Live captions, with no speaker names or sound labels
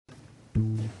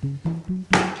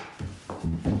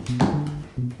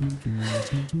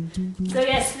So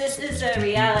yes, this is a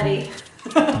reality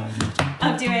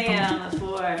of doing it on the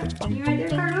floor. You right there,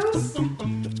 Carlos?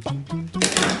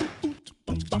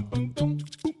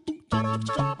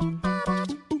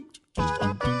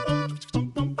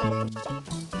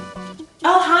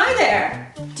 Oh, hi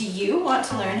there! Do you want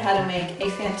to learn how to make a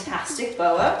fantastic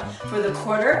boa for the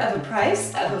quarter of the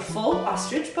price of a full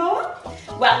ostrich boa?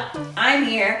 Well, I'm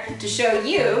here to show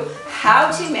you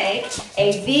how to make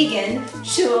a vegan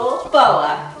tulle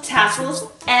boa,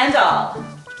 tassels and all.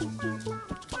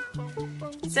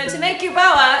 So to make your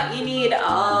boa, you need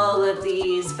all of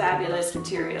these fabulous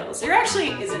materials. There actually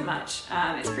isn't much.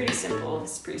 It's pretty simple.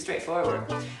 It's pretty straightforward.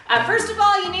 First of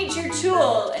all, you need your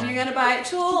tulle, and you're going to buy a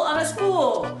tulle on a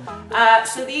spool.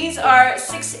 So these are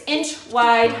 6-inch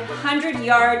wide,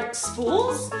 100-yard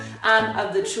spools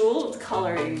of the tulle, the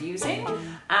color you're using.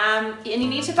 And you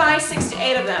need to buy 6 to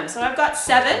 8 of them. So I've got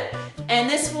 7, and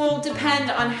this will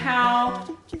depend on how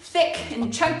thick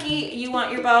and chunky you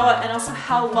want your boa and also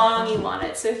how long you want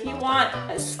it. So if you want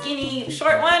a skinny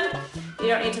short one, you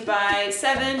don't need to buy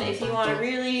 7. If you want a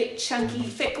really chunky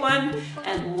thick one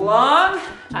and long,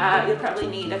 you'll probably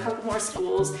need a couple more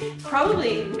spools,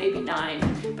 probably maybe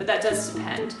 9, but that does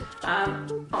depend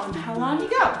on how long you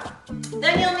go.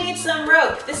 Then you'll need some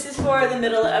rope. This is for the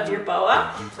middle of your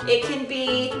boa. It can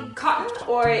be cotton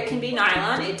or it can be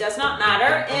nylon. It does not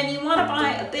matter. And you want to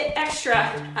buy a bit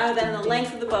extra than the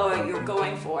length of the boa you're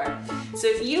going for. So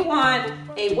if you want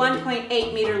a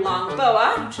 1.8 meter long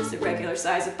boa, which is the regular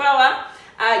size of boa,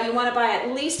 you want to buy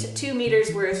at least 2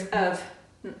 meters worth of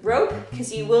rope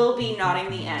because you will be knotting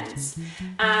the ends.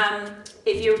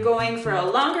 If you're going for a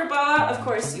longer boa, of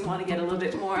course you want to get a little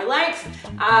bit more length.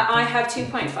 I have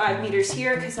 2.5 meters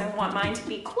here because I want mine to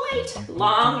be quite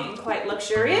long and quite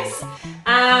luxurious.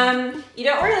 You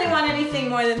don't really want anything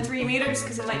more than 3 meters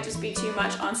because it might just be too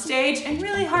much on stage and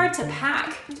really hard to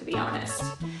pack, to be honest.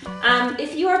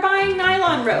 If you are buying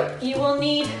nylon rope, you will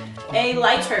need a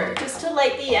lighter just to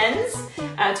light the ends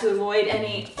to avoid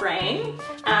any fraying.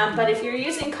 But if you're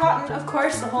using cotton, of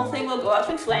course, the whole thing will go up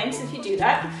in flames if you do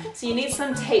that. So you need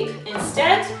some tape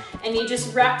instead, and you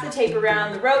just wrap the tape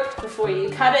around the rope before you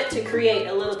cut it to create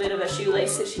a little bit of a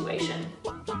shoelace situation.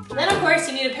 Then, of course,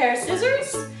 you need a pair of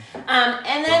scissors,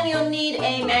 and then you'll need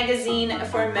a magazine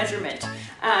for measurement.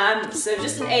 So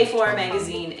just an A4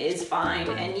 magazine is fine,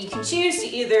 and you can choose to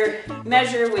either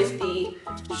measure with the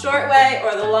short way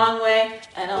or the long way,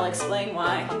 and I'll explain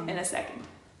why in a second.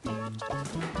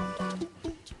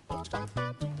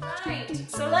 Alright,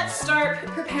 so let's start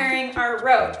preparing our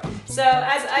rope. So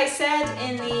as I said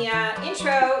in the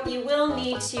intro, you will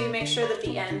need to make sure that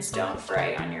the ends don't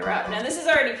fray on your rope. Now this is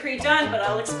already pre-done, but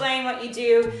I'll explain what you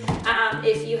do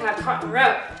if you have cotton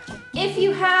rope. If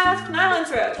you have nylon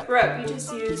rope, you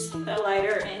just use a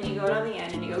lighter and you go it on the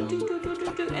end and you go doo doo doo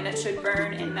doo doo, and it should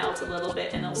burn and melt a little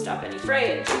bit and it'll stop any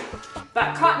frayage.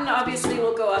 But cotton obviously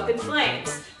will go up in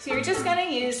flames. So you're just going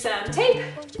to use some tape,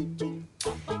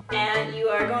 and you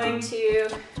are going to,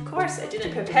 of course I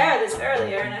didn't prepare this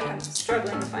earlier and I'm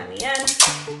struggling to find the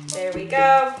end. There we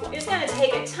go. You're just going to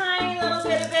take a tiny little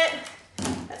bit of it.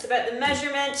 That's about the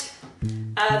measurement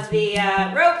of the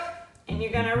rope. And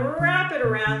you're going to wrap it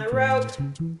around the rope.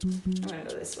 I'm going to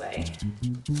go this way.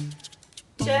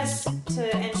 Just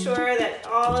to ensure that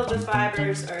all of the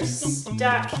fibers are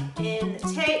stuck in the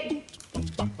tape.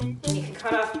 And you can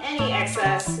cut off any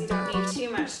excess. You don't need too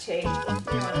much tape. You don't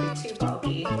want to be too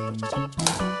bulky.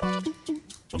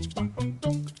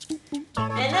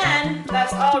 And then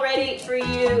that's all ready for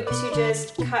you to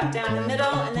just cut down the middle.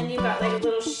 And then you've got like a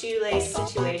little shoelace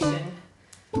situation.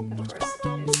 Of course, a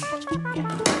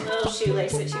little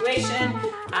shoelace situation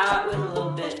with a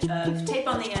little bit of tape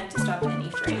on the end to stop any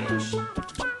frayage.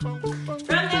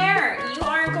 From there, you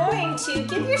are going to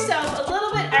give yourself a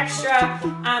little bit extra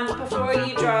before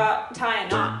you tie a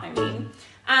knot, I mean.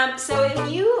 So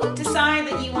if you decide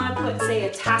that you want to put, say,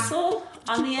 a tassel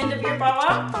on the end of your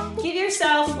boa, give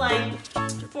yourself like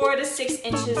 4 to 6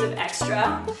 inches of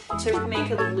extra to make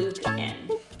a loop in.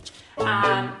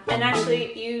 And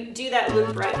actually, you do that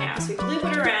loop right now. So you loop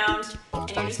it around,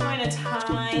 and you're just going to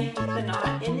tie the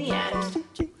knot in the end.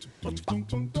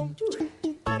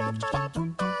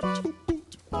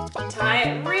 Tie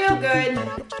it real good,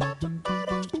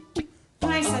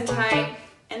 nice and tight,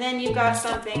 and then you've got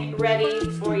something ready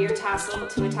for your tassel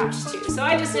to attach to. So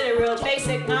I just did a real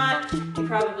basic knot. You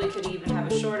probably could even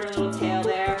have a shorter little tail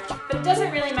there, but it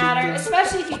doesn't really matter,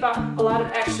 especially if you bought a lot of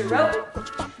extra rope.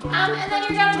 And then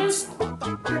you're going to just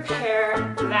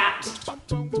prepare that.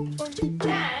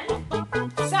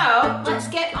 So let's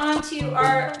get on on to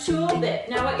our tulle bit.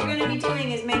 Now what you're going to be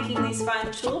doing is making these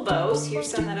fun tulle bows. Here's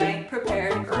some that I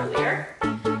prepared earlier.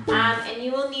 And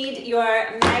you will need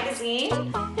your magazine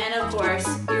and of course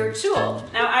your tulle.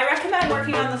 Now I recommend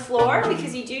working on the floor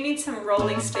because you do need some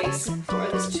rolling space for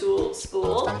this tulle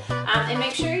spool. And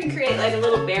make sure you create like a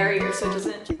little barrier so it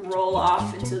doesn't roll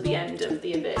off until the end of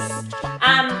the abyss.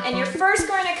 And you're first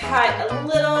going to cut a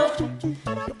little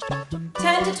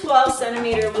 10 to 12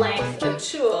 centimeter length of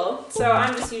tulle. So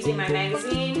I'm just using my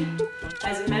magazine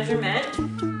as a measurement.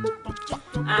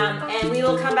 And we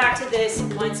will come back to this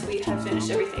once we have finished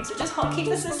everything. So just keep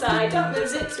this aside, don't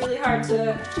lose it. It's really hard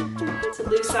to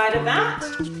lose sight of that.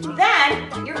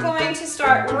 Then you're going to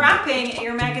start wrapping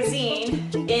your magazine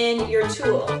in your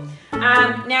tulle.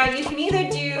 Now you can either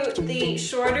do the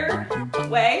shorter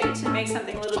way to make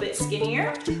something a little bit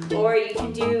skinnier, or you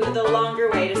can do the longer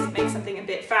way to make something a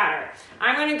bit fatter.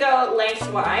 I'm going to go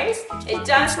lengthwise. It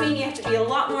does mean you have to be a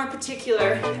lot more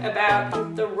particular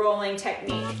about the rolling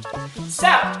technique. So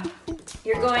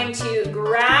you're going to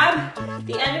grab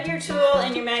the end of your tulle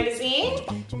in your magazine,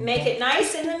 make it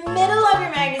nice in the middle of your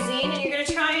magazine, and you're going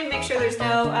to try and make sure there's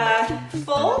no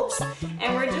folds,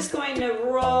 and we're just going to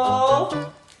roll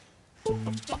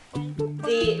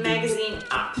the magazine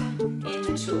up in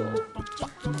the tulle.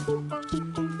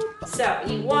 So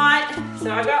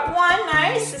I've got one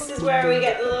nice. This is where we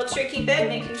get the little tricky bit,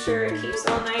 making sure it keeps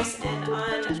all nice and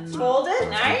unfolded.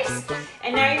 Nice.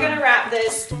 And now you're going to wrap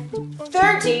this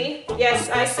 30, yes,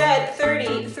 I said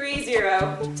 30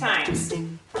 times.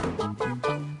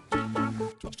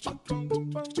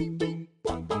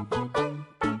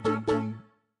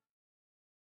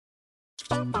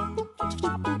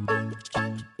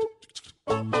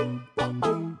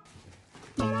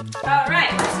 All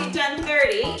right, once you've done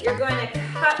 30, you're going to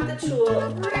cut the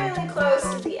tulle really close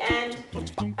to the end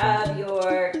of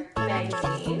your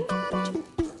magazine.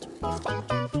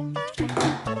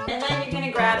 And then you're going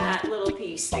to grab that little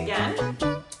piece again,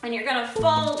 and you're going to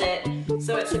fold it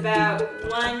so it's about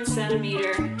 1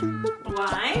 centimeter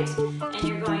wide. And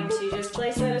you're going to just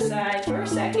place it aside for a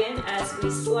second as we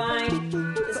slide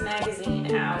this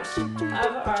magazine out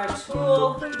of our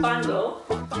tulle bundle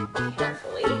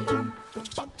carefully.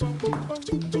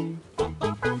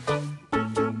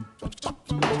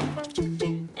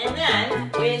 And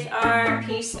then with our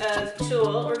piece of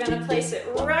tulle, we're going to place it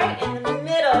right in the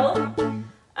middle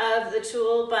of the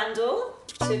tulle bundle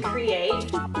to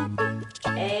create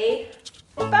a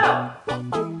bow.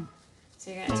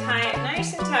 So you're going to tie it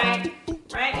nice and tight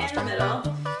right in the middle.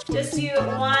 Just do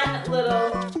one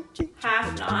little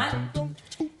half knot,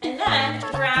 and then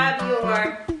grab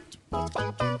your,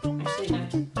 actually no,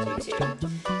 do two,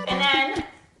 and then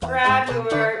grab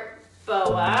your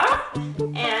boa,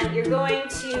 and you're going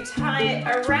to tie it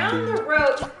around the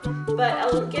rope,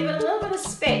 but give it a little bit of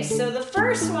space. So the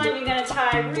first one you're going to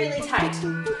tie really tight,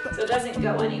 so it doesn't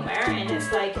go anywhere, and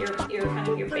it's like your kind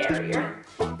of your barrier.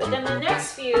 But then the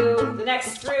next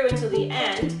through until the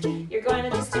end, you're going to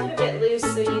just do it a bit loose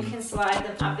so you can slide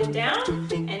them up and down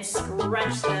and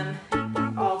scrunch them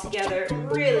all together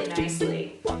really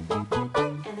nicely.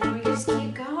 And then we just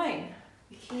keep going.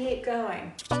 We keep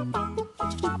going.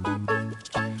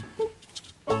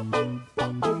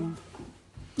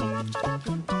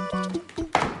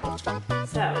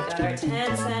 So we got our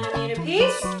 10 centimeter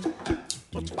piece.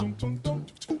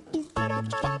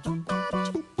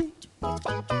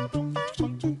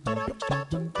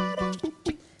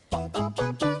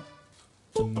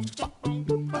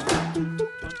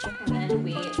 And then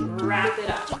we wrap it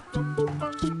up.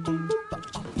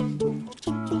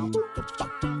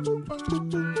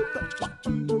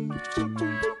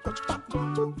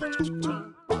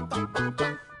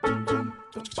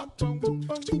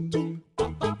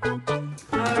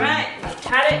 All right, we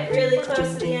cut it really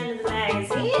close to the end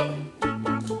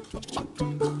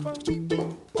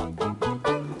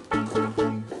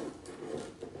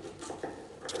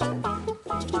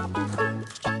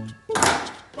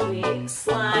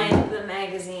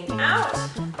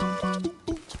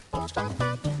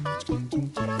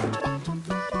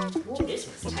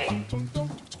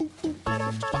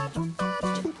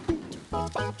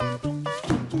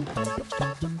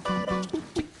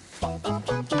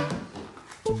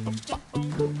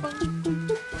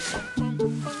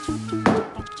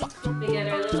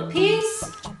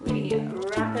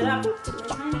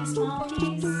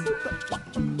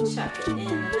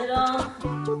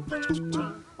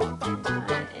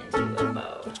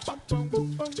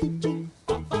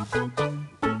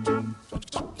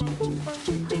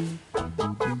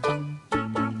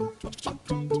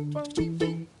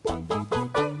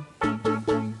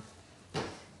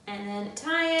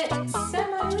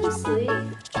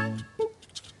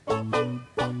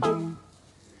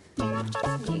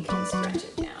You can stretch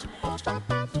it down.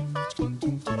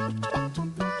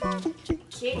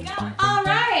 Keep going. All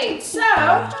right, so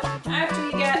after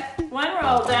you get one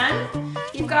roll done,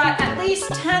 you've got at least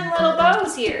 10 little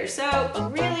bows here. So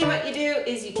really what you do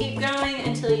is you keep going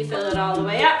until you fill it all the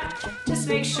way up. Just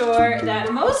make sure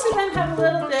that most of them have a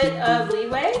little bit of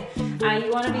leeway.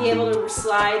 You want to be able to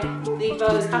slide the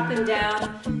bows up and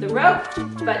down the rope,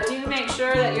 but do make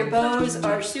sure that your bows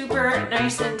are super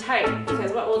nice and tight,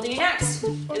 because what we'll do next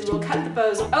is we'll cut the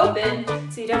bows open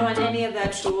so you don't want any of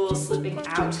that tulle slipping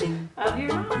out of your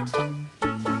knot.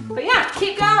 But yeah,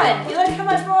 keep going. You look how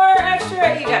much more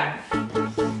extra you got.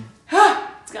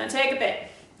 It's going to take a bit.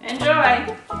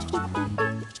 Enjoy.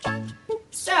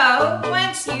 So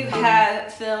once you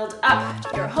have filled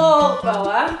up your whole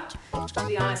boa, to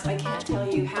be honest, I can't tell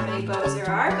you how many bows there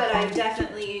are, but I've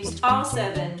definitely used all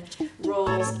 7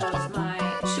 rolls of my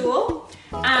tulle.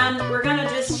 We're going to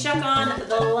just chuck on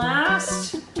the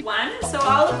last one. So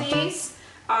all of these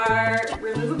are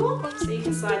removable, so you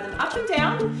can slide them up and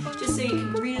down, just so you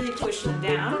can really push them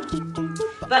down.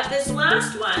 But this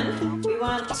last one, we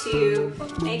want to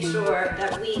make sure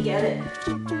that we get it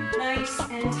nice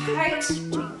and tight,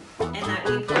 and that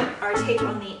we put our tape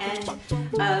on the end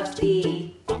of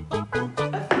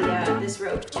this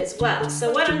rope as well.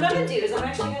 So what I'm going to do is I'm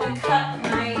actually going to cut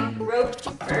my rope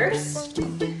first.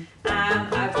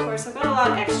 Of course, I've got a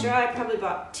lot extra. I probably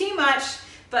bought too much,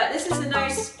 but this is a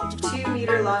nice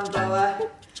 2-meter long boa,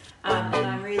 and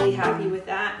I'm really happy with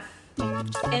that.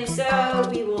 And so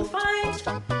we will find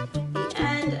the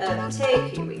end of the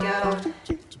tape. Here we go.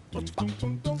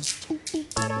 And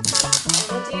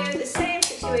we'll do the same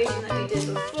situation that we did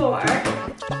before,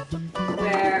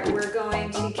 where we're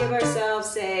going to give ourselves,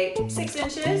 say, 6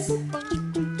 inches,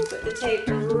 put the tape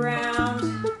around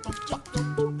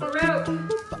the rope,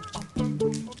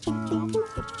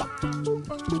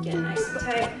 get it nice and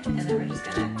tight, and then we're just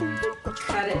going to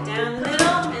cut it down the middle,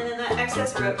 and then that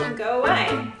excess rope can go away.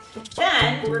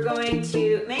 Then we're going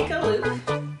to make a loop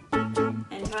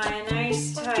and tie a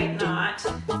nice tight knot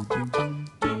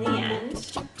in the end.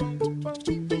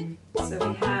 So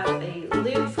we have a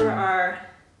loop for our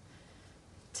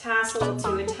tassel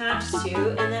to attach to,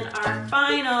 and then our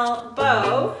final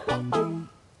bow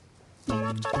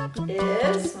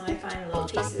is, when I find the little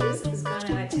pieces, is going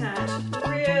to attach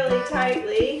really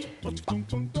tightly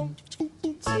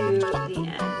to the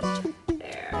end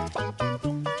there.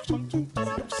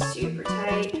 So super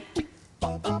tight.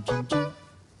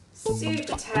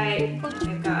 Super tight. And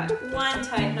we've got one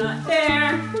tight knot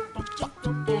there,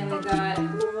 and we've got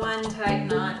one tight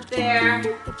knot there,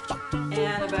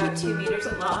 and about 2 meters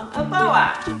along a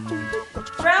boa.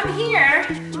 From here,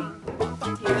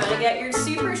 you're going to get your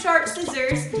super sharp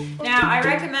scissors. Now, I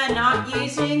recommend not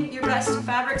using your best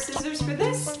fabric scissors for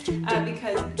this,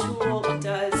 because tulle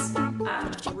does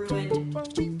ruin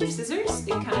your scissors.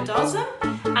 It kind of dulls them.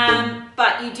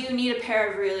 But you do need a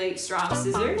pair of really strong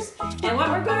scissors. And what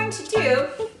we're going to do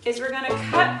is we're going to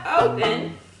cut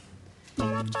open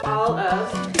all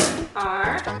of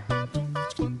our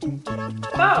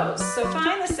bows. So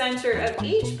find the center of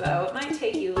each bow. It might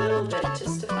take you a little bit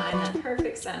just to find that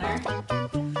perfect center.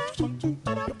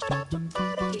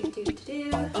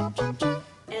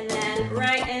 And then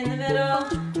right in the middle,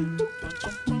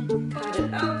 cut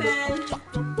it open.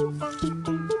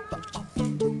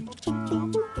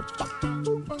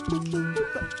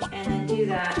 And then do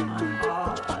that on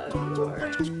all of your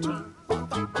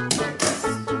bows.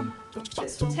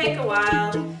 This will take a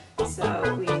while,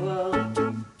 so we will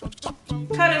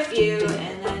cut a few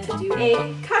and then do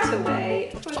a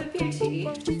cutaway for the beauty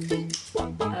of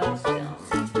film.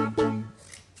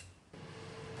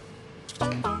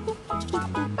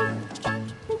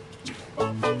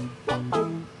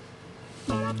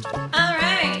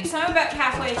 Alright, so I'm about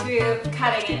halfway through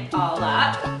cutting it all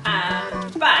up,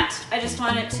 but I just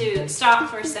wanted to stop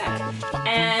for a sec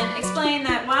and explain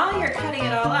that while you're cutting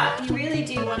it all up, you really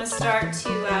do want to start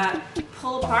to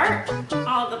pull apart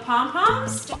all the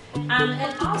pom-poms,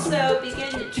 and also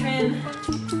begin to trim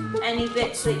any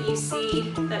bits that you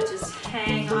see that just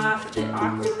hang off a bit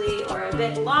awkwardly or a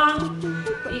bit long.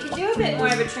 You can do a bit more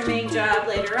of a trimming job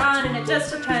later on, and it does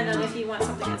depend on if you want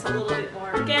something that's a little bit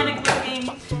more organic looking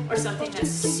or something that's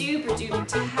super duper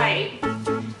tight.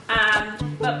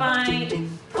 But by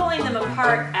pulling them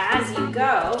apart as you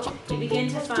go, you begin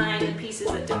to find the pieces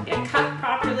that don't get cut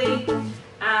properly.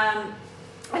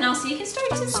 And also you can start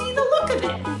to see the look of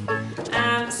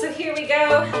it. So here we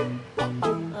go. I'm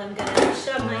going to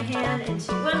shove my hand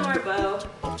into one more bow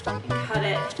and cut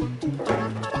it.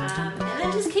 And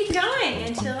then just keep going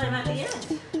until I'm at the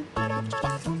end.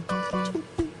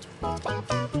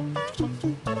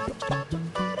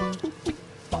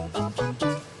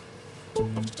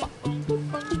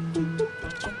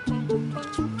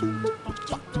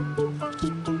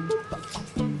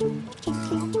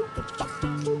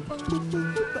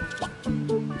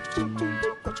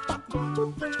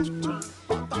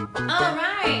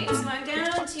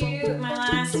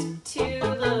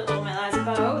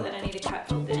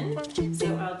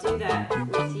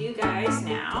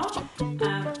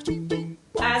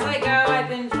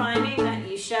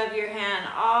 shove your hand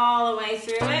all the way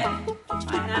through it.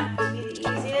 Find that to be the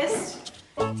easiest.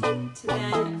 To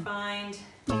then find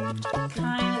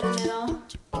kind of the middle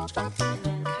and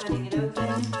then cutting it open.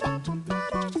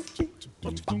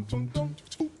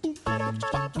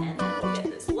 And then we'll get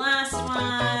this last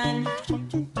one.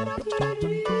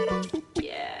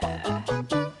 Yeah.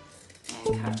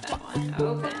 And cut that one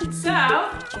open. So,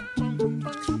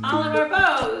 all of our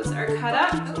bows are cut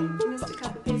up. Oh, missed a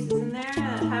couple pieces in there.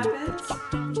 That happens.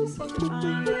 Just need to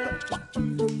find it.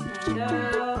 And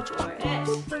go for it.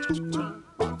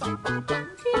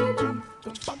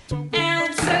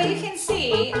 And so you can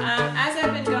see, as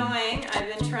I've been going, I've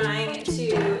been trying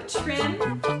to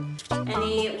trim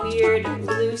any weird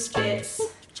loose bits,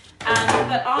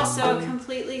 but also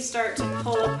completely start to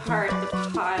pull apart the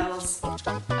piles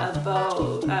of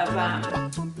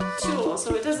tulle,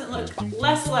 so it doesn't look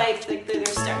less like they're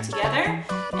stuck together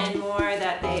and more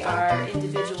that they are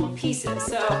individual pieces.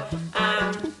 So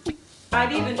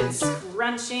I've even been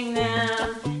scrunching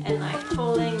them and like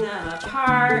pulling them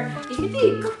apart. It can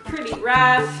be pretty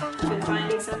rough. I've been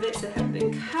finding some bits that haven't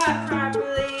been cut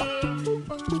properly.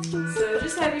 So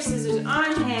just have your scissors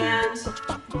on hand.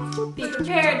 Be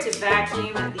prepared to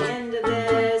vacuum at the end of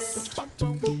this.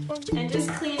 And just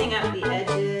cleaning up the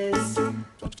edges and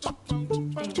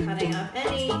cutting off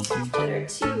any that are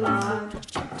too long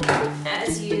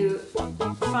as you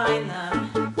find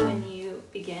them when you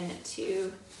begin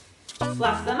to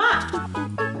fluff them up.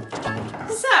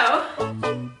 So,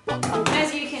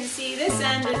 as you can see, this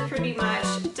end is pretty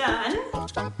much done.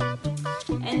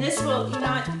 And this will,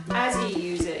 as you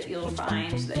use it, you'll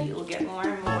find that you'll get more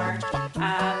and more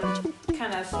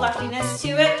kind of fluffiness to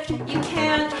it. You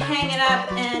can hang it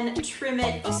up and trim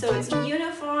it so it's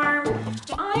uniform.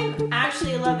 I'm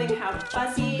actually loving how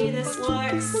fuzzy this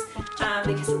looks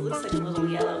because it looks like a little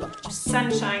yellow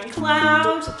sunshine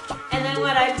cloud. And then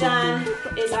what I've done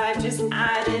is I've just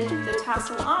added the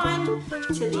tassel on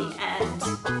to the end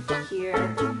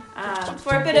here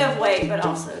for a bit of weight, but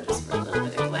also just for a little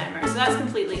bit of glamour. So that's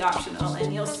completely optional,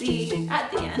 and you'll see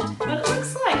at the end what it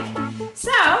looks like.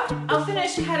 So I'll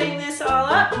finish cutting this all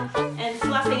up and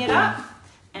fluffing it up,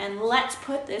 and let's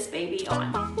put this baby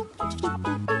on.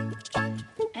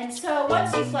 And so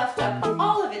once you've fluffed up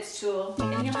all of its tulle,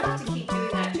 and you'll have to keep doing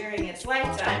that during its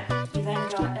lifetime, you then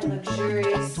got a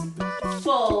luxurious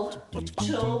full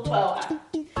tulle boa.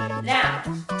 Now,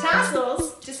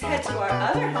 tassels, just head to our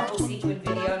other Humble Sequin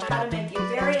video on how to make your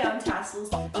very own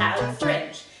tassels out of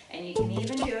fringe. And you can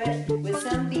even do it with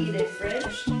some beaded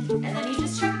fringe. And then you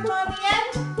just chuck them on the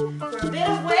end for a bit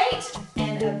of weight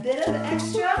and a bit of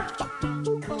extra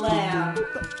glam.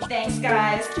 Thanks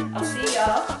guys, I'll see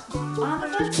y'all on the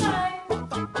flip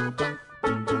side.